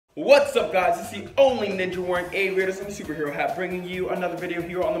What's up, guys? It's the only ninja wearing aviators in the superhero hat, bringing you another video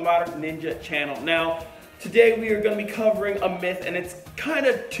here on the Modern Ninja channel. Now, today we are going to be covering a myth, and it's kind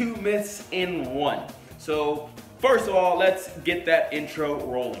of two myths in one. So, first of all, let's get that intro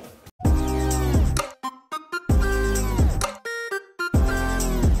rolling.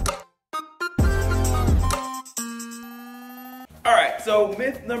 Alright, so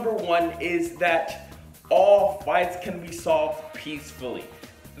myth number one is that all fights can be solved peacefully.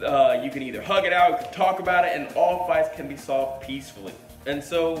 You can either hug it out, you can talk about it, and all fights can be solved peacefully. And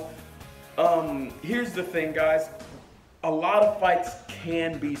so, here's the thing, guys. A lot of fights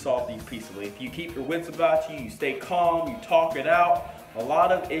can be solved peacefully. If you keep your wits about you, you stay calm, you talk it out, a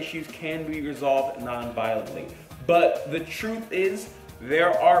lot of issues can be resolved non-violently. But the truth is,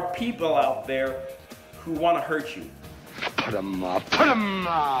 there are people out there who want to hurt you. Put 'em up, put 'em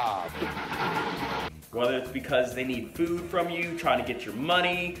up! Whether it's because they need food from you, trying to get your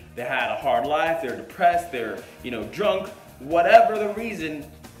money, they had a hard life, they're depressed, they're, drunk, whatever the reason,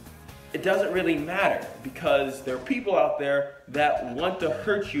 it doesn't really matter, because there are people out there that want to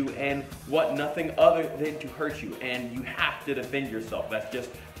hurt you and want nothing other than to hurt you, and you have to defend yourself. That's just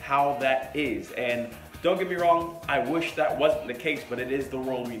how that is. And don't get me wrong, I wish that wasn't the case, but it is the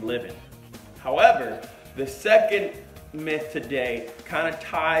world we live in. However, the second myth today kind of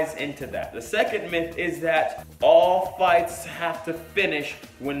ties into that. The second myth is that all fights have to finish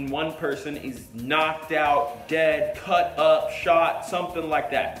when one person is knocked out, dead, cut up, shot, something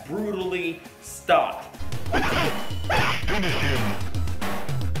like that. Brutally stopped. Finish him.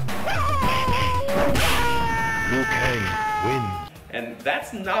 Liu Kang wins. And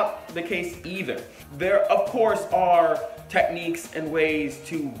that's not the case either. There, of course, are techniques and ways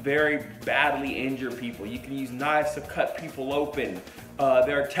to very badly injure people. You can use knives to cut people open.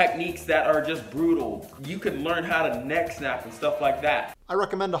 There are techniques that are just brutal. You can learn how to neck snap and stuff like that. I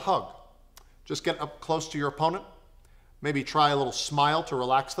recommend a hug. Just get up close to your opponent. Maybe try a little smile to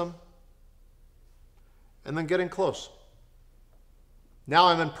relax them. And then get in close. Now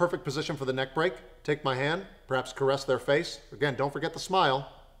I'm in perfect position for the neck break. Take my hand, perhaps caress their face. Again, don't forget the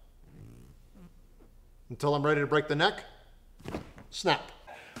smile. Until I'm ready to break the neck, snap.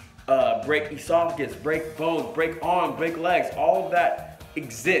 Break esophagus, break bones, break arms, break legs, all of that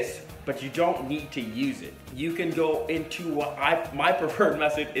exists, but you don't need to use it. You can go into what my preferred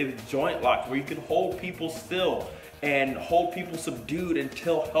method is joint locks, where you can hold people still and hold people subdued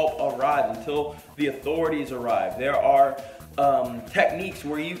until help arrives, until the authorities arrive. There are techniques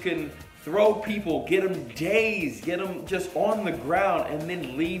where you can throw people, get them dazed, get them just on the ground, and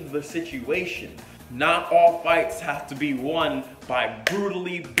then leave the situation. Not all fights have to be won by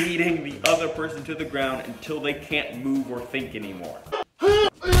brutally beating the other person to the ground until they can't move or think anymore.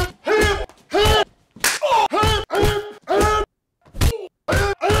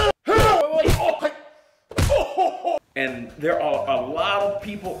 And there are a lot of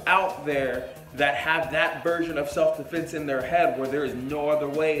people out there that have that version of self-defense in their head where there is no other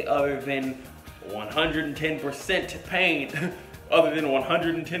way other than 110% pain, other than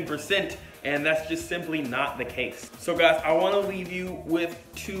 110%, and that's just simply not the case. So guys, I want to leave you with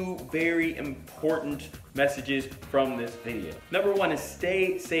two very important messages from this video. Number one is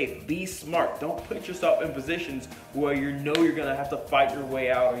stay safe, be smart. Don't put yourself in positions where you know you're gonna have to fight your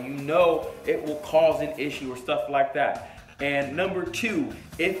way out, or you know it will cause an issue or stuff like that. And number two,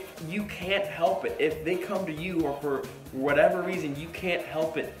 if you can't help it, if they come to you or for whatever reason you can't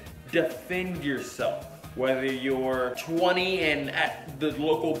help it, defend yourself. Whether you're 20 and at the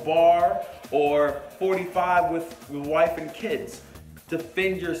local bar or 45 with wife and kids,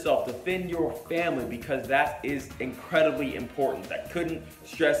 defend yourself, defend your family, because that is incredibly important. I couldn't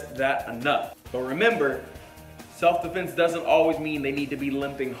stress that enough. But remember, self-defense doesn't always mean they need to be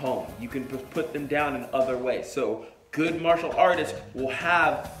limping home. You can put them down in other ways. So good martial artists will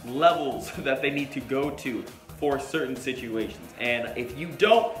have levels that they need to go to for certain situations. And if you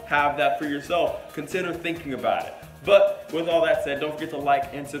don't have that for yourself, consider thinking about it. But with all that said, don't forget to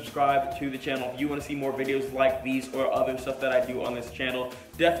like and subscribe to the channel. If you want to see more videos like these or other stuff that I do on this channel,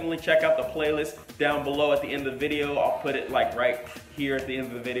 definitely check out the playlist down below at the end of the video. I'll put it like right here at the end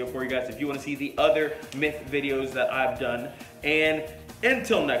of the video for you guys if you want to see the other myth videos that I've done. And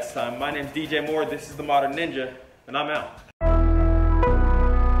until next time, my name's DJ Moore, this is the Modern Ninja, and I'm out.